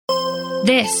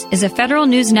This is a Federal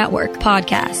News Network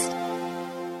podcast.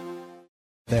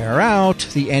 They're out.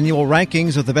 The annual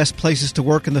rankings of the best places to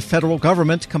work in the federal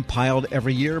government, compiled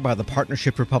every year by the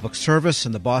Partnership for Public Service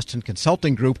and the Boston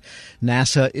Consulting Group.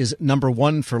 NASA is number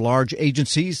one for large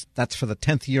agencies. That's for the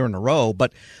 10th year in a row.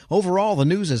 But overall, the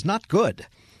news is not good.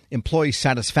 Employee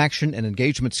satisfaction and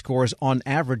engagement scores on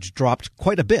average dropped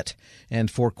quite a bit, and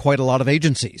for quite a lot of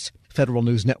agencies. Federal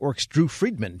News Network's Drew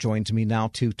Friedman joins me now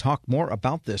to talk more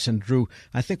about this. And Drew,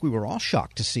 I think we were all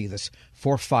shocked to see this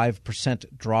 4-5%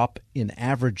 drop in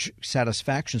average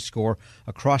satisfaction score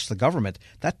across the government.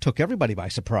 That took everybody by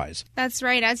surprise. That's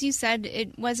right. As you said,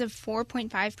 it was a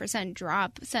 4.5%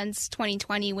 drop since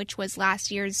 2020, which was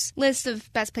last year's list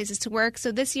of best places to work.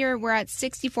 So this year we're at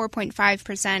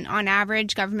 64.5% on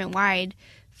average government-wide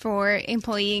for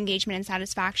employee engagement and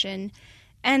satisfaction.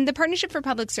 And the Partnership for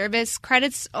Public Service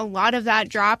credits a lot of that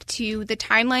drop to the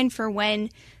timeline for when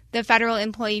the Federal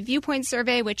Employee Viewpoint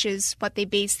Survey, which is what they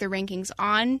base their rankings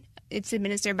on, it's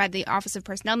administered by the Office of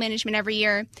Personnel Management every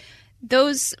year.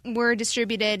 Those were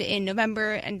distributed in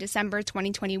November and December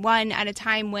 2021 at a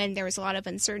time when there was a lot of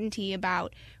uncertainty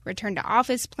about return to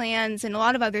office plans and a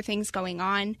lot of other things going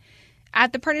on.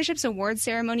 At the Partnership's awards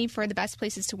ceremony for the best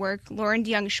places to work, Lauren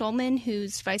DeYoung-Schulman,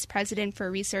 who's Vice President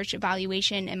for Research,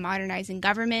 Evaluation, and Modernizing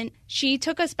Government, she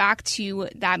took us back to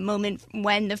that moment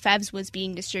when the FEVS was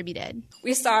being distributed.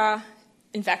 We saw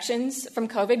infections from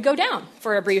COVID go down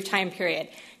for a brief time period.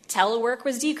 Telework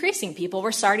was decreasing. People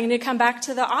were starting to come back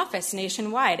to the office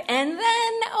nationwide. And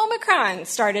then Omicron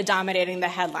started dominating the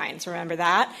headlines. Remember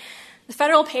that? The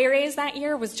federal pay raise that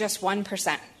year was just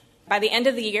 1%. By the end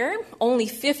of the year, only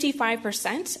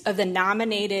 55% of the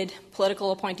nominated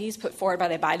political appointees put forward by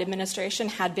the Biden administration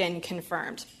had been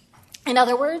confirmed. In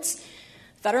other words,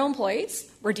 federal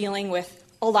employees were dealing with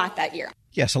a lot that year.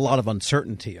 Yes, a lot of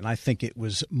uncertainty, and I think it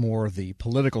was more the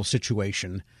political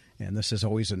situation, and this is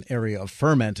always an area of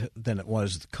ferment than it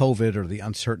was COVID or the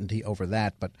uncertainty over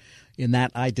that. But in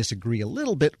that, I disagree a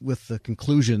little bit with the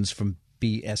conclusions from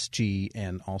BSG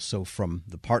and also from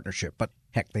the partnership. But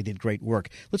heck, they did great work.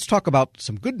 Let's talk about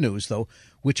some good news, though.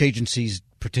 Which agencies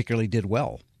particularly did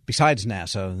well? Besides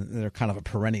NASA, they're kind of a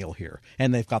perennial here.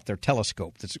 And they've got their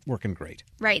telescope that's working great.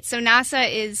 Right. So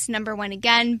NASA is number one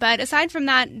again. But aside from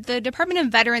that, the Department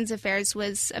of Veterans Affairs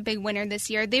was a big winner this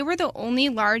year. They were the only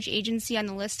large agency on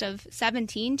the list of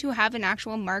 17 to have an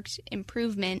actual marked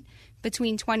improvement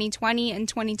between 2020 and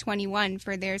 2021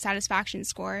 for their satisfaction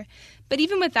score. But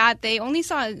even with that, they only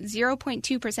saw a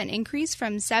 0.2% increase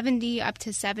from 70 up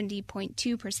to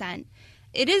 70.2%.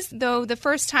 It is, though, the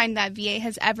first time that VA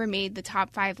has ever made the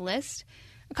top 5 list.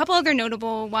 A couple other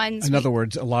notable ones. In other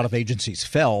words, a lot of agencies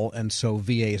fell, and so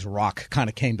VA's rock kind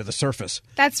of came to the surface.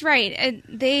 That's right.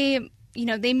 They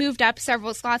moved up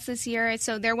several slots this year,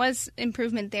 so there was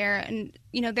improvement there. And,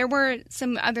 there were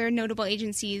some other notable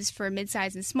agencies for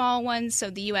midsize and small ones. So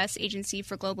the U.S. Agency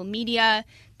for Global Media,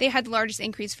 they had the largest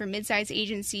increase for midsize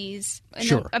agencies,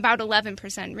 sure. About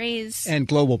 11% raise. And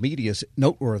Global Media is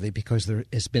noteworthy because there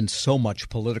has been so much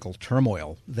political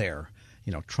turmoil there.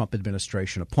 Trump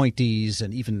administration appointees,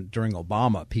 and even during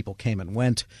Obama, people came and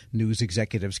went, news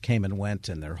executives came and went,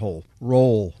 and their whole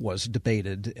role was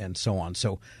debated and so on.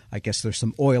 So I guess there's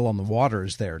some oil on the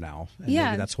waters there now, and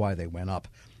maybe that's why they went up.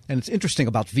 And it's interesting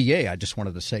about VA, I just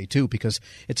wanted to say, too, because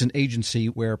it's an agency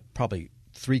where probably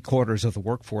 3/4 of the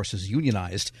workforce is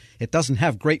unionized. It doesn't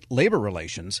have great labor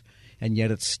relations, and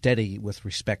yet it's steady with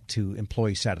respect to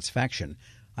employee satisfaction.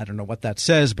 I don't know what that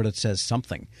says, but it says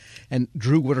something. And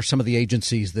Drew, what are some of the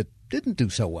agencies that didn't do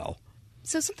so well?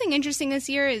 So something interesting this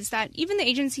year is that even the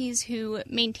agencies who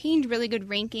maintained really good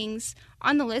rankings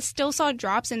on the list still saw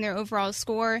drops in their overall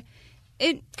score.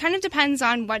 It kind of depends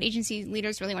on what agency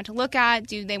leaders really want to look at.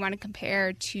 Do they want to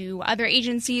compare to other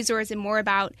agencies, or is it more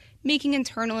about making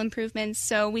internal improvements?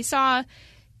 So we saw,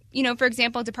 for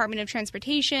example, Department of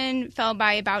Transportation fell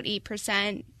by about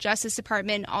 8%. Justice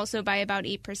Department also by about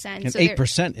 8%. And so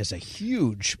 8% is a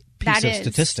huge piece of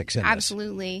statistics in this.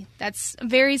 Absolutely. That's a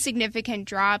very significant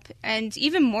drop. And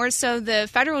even more so, the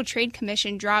Federal Trade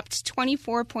Commission dropped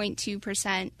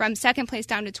 24.2% from second place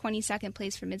down to 22nd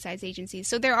place for midsize agencies.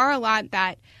 So there are a lot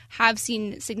that have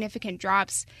seen significant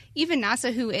drops. Even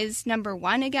NASA, who is number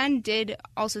one again, did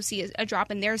also see a drop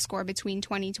in their score between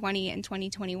 2020 and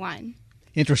 2021.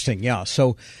 Interesting, yeah.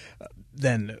 So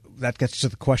then that gets to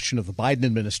the question of the Biden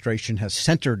administration has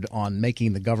centered on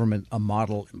making the government a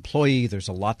model employee. There's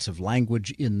lots of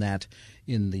language in that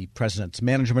in the president's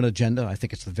management agenda. I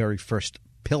think it's the very first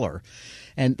pillar.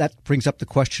 And that brings up the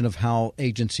question of how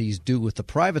agencies do with the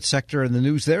private sector, and the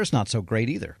news there is not so great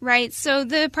either. Right. So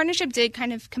the partnership did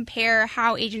kind of compare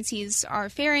how agencies are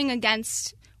faring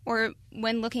against or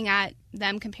when looking at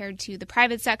them compared to the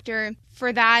private sector.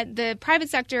 For that, the private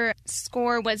sector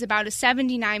score was about a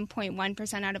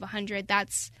 79.1% out of 100.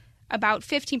 That's about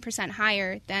 15%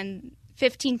 higher than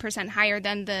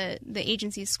the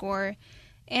agency's score.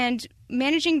 And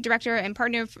managing director and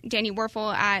partner Danny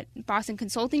Werfel at Boston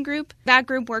Consulting Group, that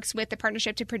group works with the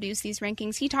partnership to produce these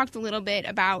rankings. He talked a little bit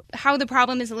about how the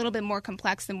problem is a little bit more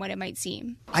complex than what it might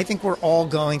seem. I think we're all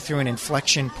going through an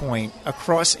inflection point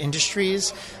across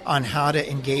industries on how to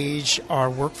engage our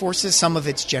workforces. Some of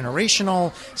it's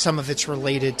generational, some of it's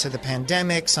related to the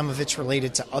pandemic, some of it's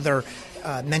related to other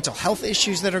mental health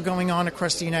issues that are going on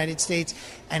across the United States,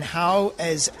 and how,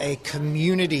 as a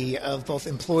community of both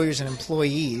employers and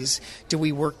employees, do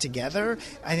we work together?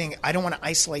 I don't want to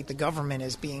isolate the government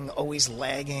as being always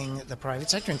lagging the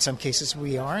private sector. In some cases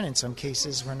we are, and in some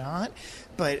cases we're not.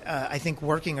 But I think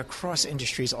working across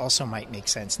industries also might make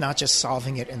sense, not just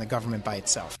solving it in the government by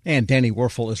itself. And Danny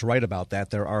Werfel is right about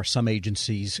that. There are some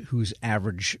agencies whose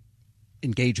average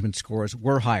engagement scores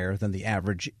were higher than the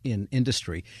average in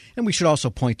industry. And we should also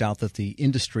point out that the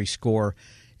industry score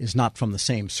is not from the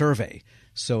same survey,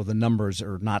 so the numbers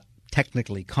are not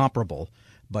technically comparable,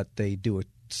 but they do a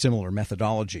similar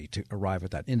methodology to arrive at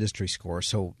that industry score.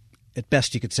 So at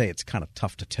best, you could say it's kind of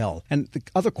tough to tell. And the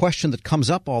other question that comes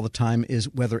up all the time is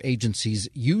whether agencies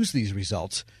use these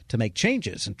results to make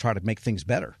changes and try to make things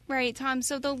better. Right, Tom.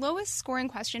 So the lowest scoring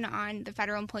question on the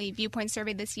Federal Employee Viewpoint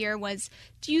Survey this year was,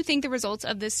 do you think the results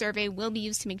of this survey will be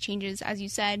used to make changes, as you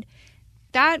said?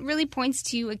 That really points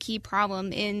to a key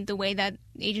problem in the way that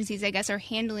agencies, I guess, are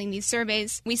handling these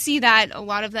surveys. We see that a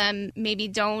lot of them maybe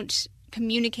don't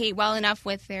communicate well enough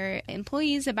with their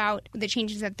employees about the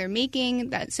changes that they're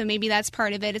making. So maybe that's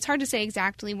part of it. It's hard to say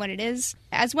exactly what it is.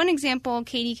 As one example,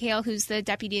 Katie Kale, who's the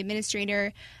deputy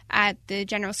administrator at the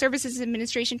General Services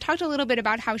Administration, talked a little bit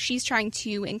about how she's trying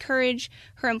to encourage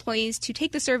her employees to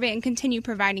take the survey and continue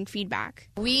providing feedback.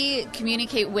 We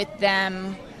communicate with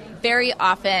them very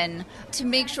often to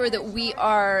make sure that we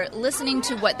are listening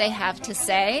to what they have to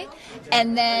say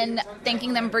and then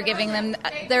thanking them for giving them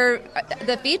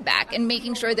the feedback and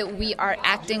making sure that we are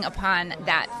acting upon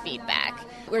that feedback.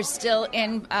 We're still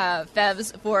in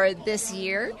FEVS for this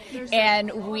year,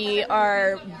 and we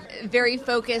are very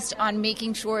focused on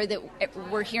making sure that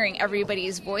we're hearing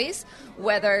everybody's voice,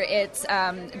 whether it's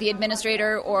the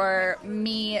administrator or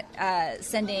me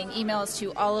sending emails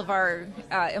to all of our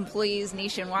employees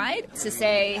nationwide to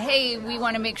say, hey, we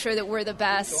want to make sure that we're the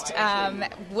best,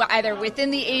 either within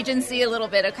the agency, a little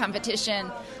bit of competition,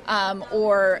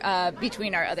 or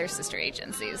between our other sister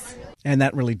agencies. And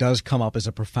that really does come up as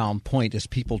a profound point, as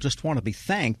people just want to be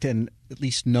thanked and at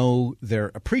least know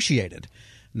they're appreciated.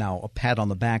 Now, a pat on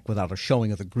the back without a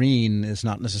showing of the green is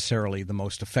not necessarily the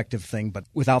most effective thing, but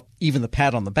without even the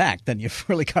pat on the back, then you've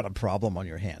really got a problem on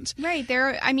your hands. Right.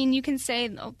 You can say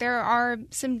there are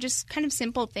some just kind of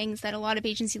simple things that a lot of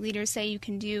agency leaders say you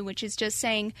can do, which is just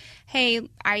saying, hey,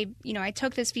 I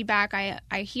took this feedback,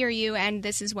 I hear you, and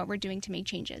this is what we're doing to make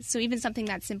changes. So even something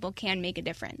that simple can make a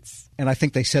difference. And I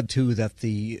think they said, too, that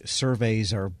the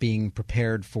surveys are being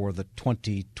prepared for the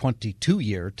 2022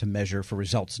 year to measure for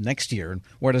results next year. And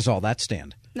where does all that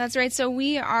stand? That's right. So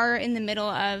we are in the middle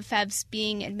of FEVS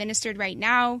being administered right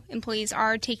now. Employees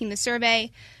are taking the survey.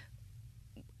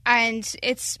 And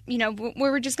it's,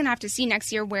 we're just going to have to see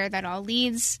next year where that all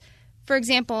leads. For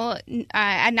example,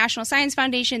 at National Science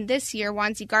Foundation this year,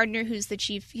 Wanzi Gardner, who's the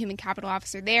chief human capital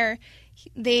officer there,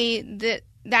 that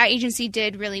agency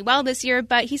did really well this year.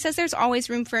 But he says there's always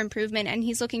room for improvement, and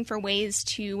he's looking for ways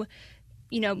to,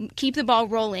 keep the ball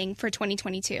rolling for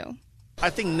 2022. I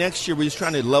think next year we're just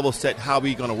trying to level set how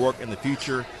we're going to work in the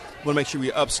future. We want to make sure we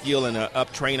upskill and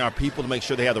uptrain our people to make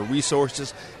sure they have the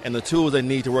resources and the tools they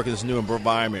need to work in this new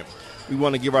environment. We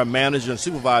want to give our managers and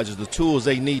supervisors the tools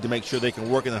they need to make sure they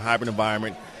can work in a hybrid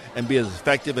environment and be as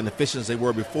effective and efficient as they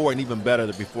were before, and even better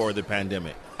than before the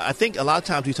pandemic. I think a lot of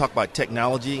times we talk about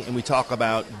technology and we talk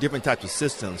about different types of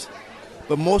systems,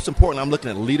 but most important, I'm looking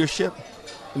at leadership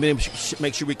and then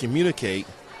make sure we communicate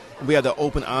and we have the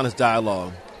open, honest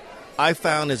dialogue. I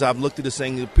found as I've looked at this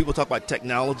thing, people talk about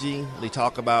technology, they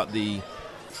talk about the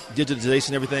digitization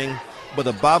and everything, but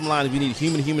the bottom line is we need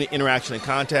human-to-human interaction and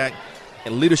contact,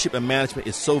 and leadership and management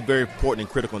is so very important and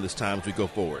critical in this time as we go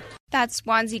forward. That's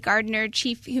Wanzi Gardner,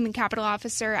 Chief Human Capital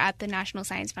Officer at the National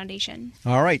Science Foundation.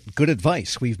 All right. Good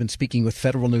advice. We've been speaking with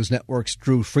Federal News Network's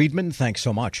Drew Friedman. Thanks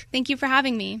so much. Thank you for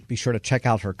having me. Be sure to check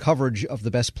out her coverage of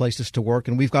the best places to work.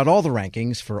 And we've got all the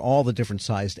rankings for all the different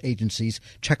sized agencies.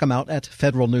 Check them out at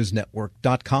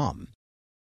federalnewsnetwork.com.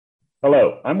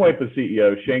 Hello, I'm WIPA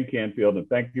CEO Shane Canfield, and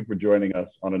thank you for joining us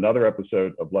on another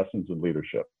episode of Lessons in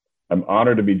Leadership. I'm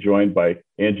honored to be joined by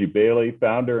Angie Bailey,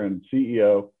 founder and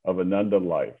CEO of Ananda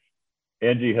Life.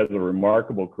 Angie has a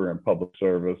remarkable career in public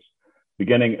service,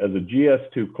 beginning as a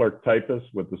GS2 clerk typist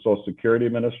with the Social Security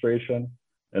Administration.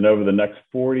 And over the next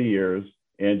 40 years,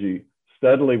 Angie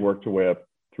steadily worked her way up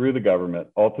through the government,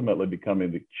 ultimately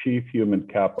becoming the Chief Human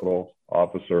Capital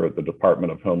Officer at the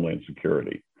Department of Homeland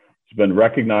Security. She's been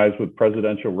recognized with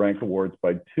presidential rank awards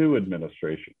by 2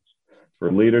 administrations for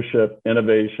leadership,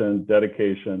 innovation,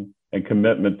 dedication, and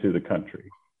commitment to the country.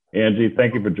 Angie,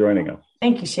 thank you for joining us.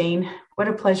 Thank you, Shane. What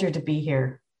a pleasure to be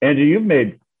here. Angie, you've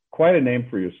made quite a name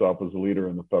for yourself as a leader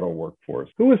in the federal workforce.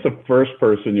 Who was the first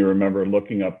person you remember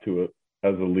looking up to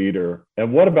as a leader,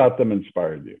 and what about them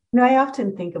inspired you? I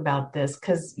often think about this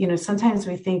because, sometimes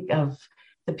we think of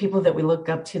the people that we look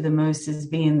up to the most as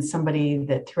being somebody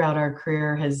that throughout our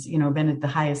career has, been at the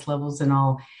highest levels and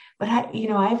all. But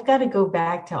I've got to go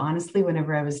back to honestly,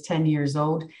 whenever I was 10 years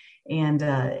old. And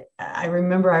I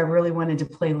remember I really wanted to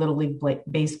play Little League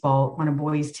baseball on a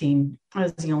boys team. I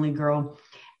was the only girl.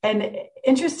 And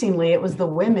interestingly, it was the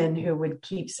women who would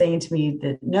keep saying to me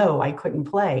that, no, I couldn't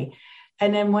play.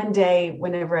 And then one day,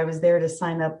 whenever I was there to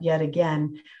sign up yet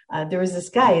again, there was this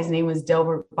guy, his name was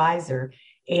Delbert Beiser.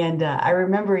 And I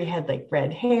remember he had like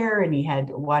red hair and he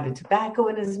had wad of tobacco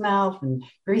in his mouth and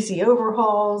greasy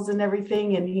overalls and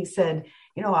everything. And he said,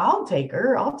 I'll take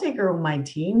her on my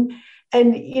team.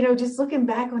 And, just looking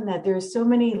back on that, there's so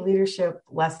many leadership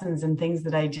lessons and things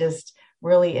that I just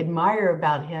really admire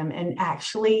about him. And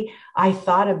actually, I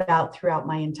thought about throughout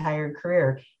my entire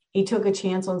career. He took a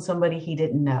chance on somebody he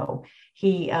didn't know.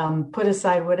 He put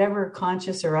aside whatever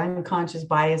conscious or unconscious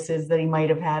biases that he might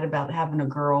have had about having a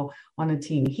girl on a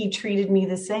team. He treated me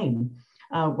the same.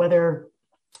 Whether,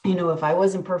 if I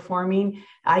wasn't performing,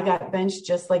 I got benched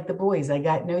just like the boys. I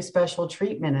got no special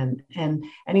treatment. And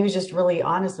he was just really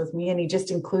honest with me, and he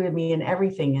just included me in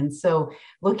everything. And so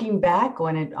looking back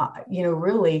on it,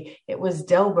 really, it was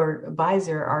Delbert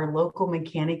Beiser, our local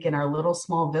mechanic in our little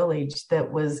small village,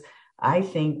 that was, I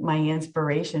think, my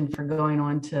inspiration for going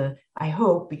on to, I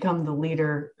hope, become the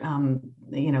leader,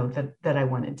 that I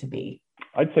wanted to be.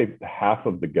 I'd say half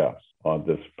of the guests on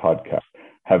this podcast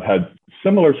have had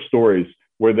similar stories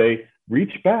where they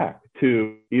reach back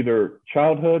to either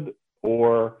childhood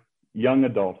or young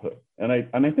adulthood. And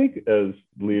I think as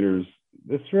leaders,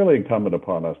 it's really incumbent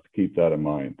upon us to keep that in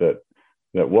mind, that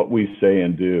what we say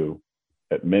and do,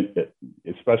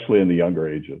 especially in the younger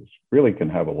ages, really can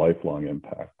have a lifelong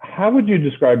impact. How would you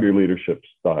describe your leadership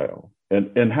style,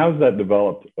 and how's that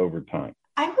developed over time?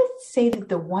 I would say that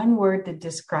the one word that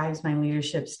describes my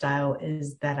leadership style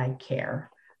is that I care.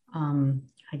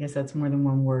 I guess that's more than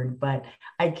one word, but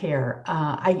I care.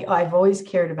 I've always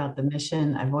cared about the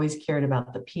mission. I've always cared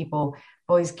about the people. I've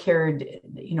always cared,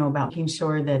 about making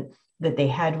sure that they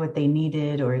had what they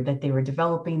needed, or that they were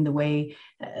developing the way,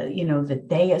 that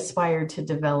they aspired to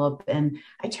develop. And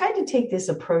I tried to take this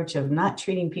approach of not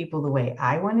treating people the way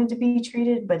I wanted to be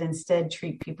treated, but instead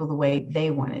treat people the way they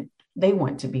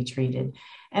want to be treated.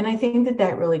 And I think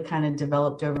that really kind of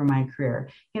developed over my career.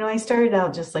 I started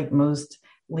out just like most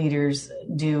leaders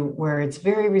do, where it's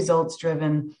very results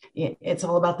driven. It's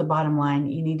all about the bottom line.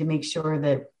 You need to make sure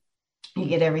that you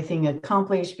get everything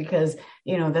accomplished because,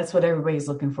 that's what everybody's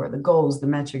looking for, the goals, the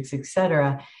metrics, et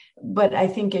cetera. But I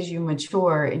think as you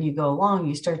mature and you go along,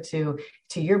 you start to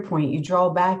your point, you draw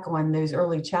back on those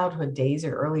early childhood days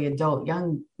or early adult,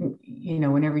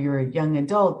 whenever you're a young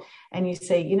adult, and you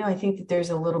say, I think that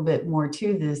there's a little bit more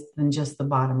to this than just the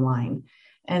bottom line.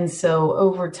 And so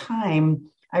over time,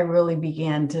 I really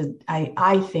began to,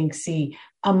 I think, see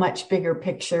a much bigger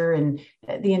picture and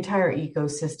the entire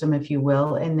ecosystem, if you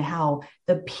will, and how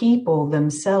the people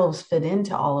themselves fit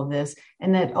into all of this.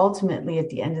 And that ultimately, at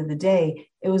the end of the day,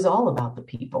 it was all about the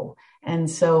people. And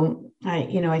so,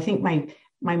 I think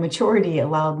my maturity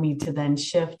allowed me to then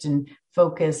shift and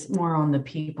focus more on the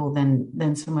people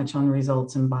than so much on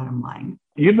results and bottom line.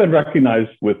 You've been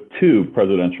recognized with 2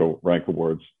 presidential rank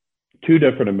awards, 2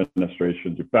 different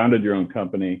administrations. You founded your own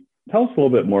company. Tell us a little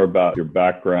bit more about your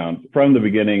background from the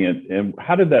beginning and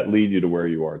how did that lead you to where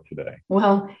you are today?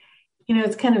 Well,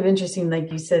 it's kind of interesting,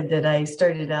 like you said, that I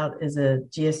started out as a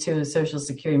GS2 of Social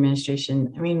Security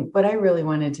Administration. I mean, what I really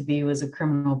wanted to be was a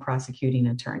criminal prosecuting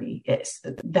attorney.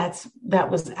 That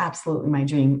was absolutely my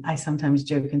dream. I sometimes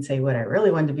joke and say what I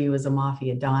really wanted to be was a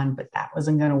mafia don, but that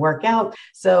wasn't going to work out.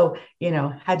 So,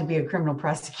 had to be a criminal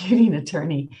prosecuting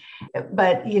attorney.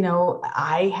 But,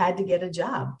 I had to get a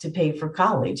job to pay for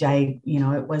college. It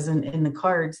wasn't in the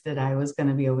cards that I was going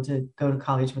to be able to go to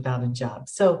college without a job.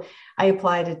 So I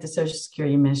applied at the Social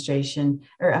Security Administration,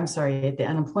 at the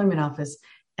unemployment office,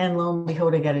 And lo and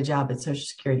behold, I got a job at Social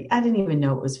Security. I didn't even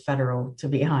know it was federal, to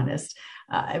be honest.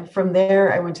 From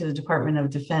there, I went to the Department of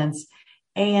Defense,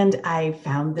 and I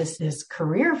found this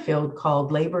career field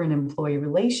called Labor and Employee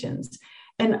Relations.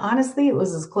 And honestly, it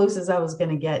was as close as I was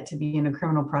going to get to being a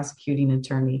criminal prosecuting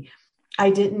attorney. I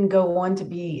didn't go on to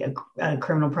be a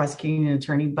criminal prosecuting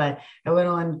attorney, but I went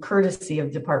on courtesy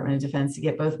of Department of Defense to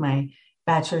get both my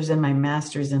bachelor's and my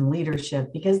master's in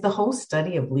leadership, because the whole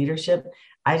study of leadership,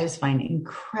 I just find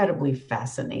incredibly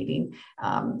fascinating.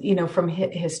 From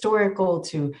historical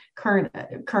to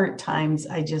current times,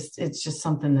 it's just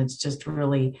something that's just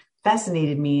really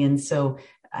fascinated me. And so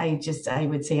I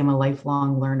would say I'm a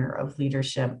lifelong learner of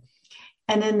leadership.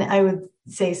 And then I would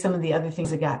say some of the other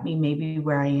things that got me maybe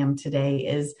where I am today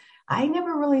is I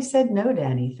never really said no to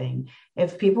anything.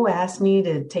 If people asked me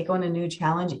to take on a new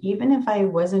challenge, even if I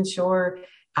wasn't sure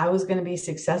I was going to be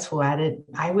successful at it,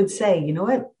 I would say, you know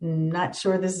what, not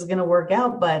sure this is going to work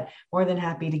out, but more than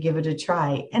happy to give it a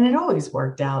try. And it always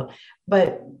worked out.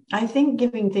 But I think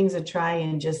giving things a try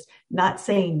and just not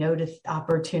saying no to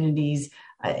opportunities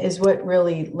is what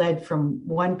really led from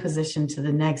one position to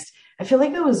the next. I feel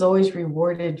like I was always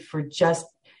rewarded for just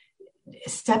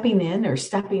stepping in or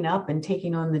stepping up and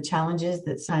taking on the challenges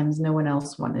that sometimes no one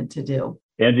else wanted to do.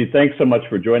 Angie, thanks so much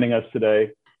for joining us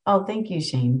today. Oh, thank you,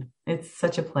 Shane. It's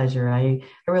such a pleasure. I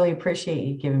really appreciate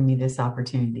you giving me this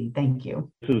opportunity. Thank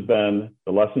you. This has been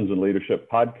the Lessons in Leadership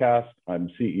podcast. I'm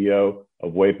CEO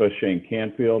of WEPA, Shane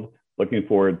Canfield. Looking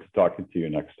forward to talking to you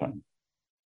next time.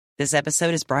 This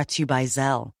episode is brought to you by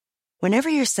Zelle. Whenever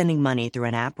you're sending money through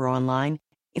an app or online,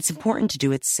 it's important to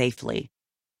do it safely.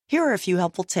 Here are a few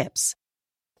helpful tips.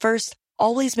 First,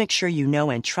 always make sure you know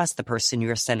and trust the person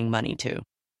you are sending money to.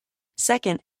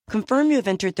 Second, confirm you have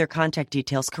entered their contact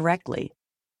details correctly.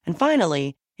 And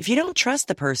finally, if you don't trust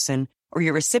the person or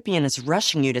your recipient is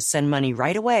rushing you to send money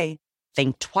right away,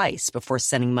 think twice before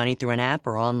sending money through an app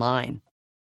or online.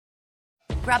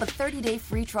 Grab a 30-day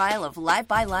free trial of Live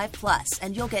by Live Plus,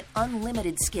 and you'll get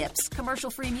unlimited skips,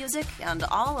 commercial-free music, and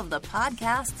all of the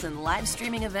podcasts and live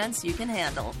streaming events you can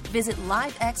handle. Visit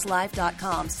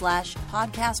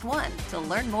livexlive.com/podcast1 to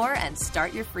learn more and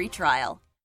start your free trial.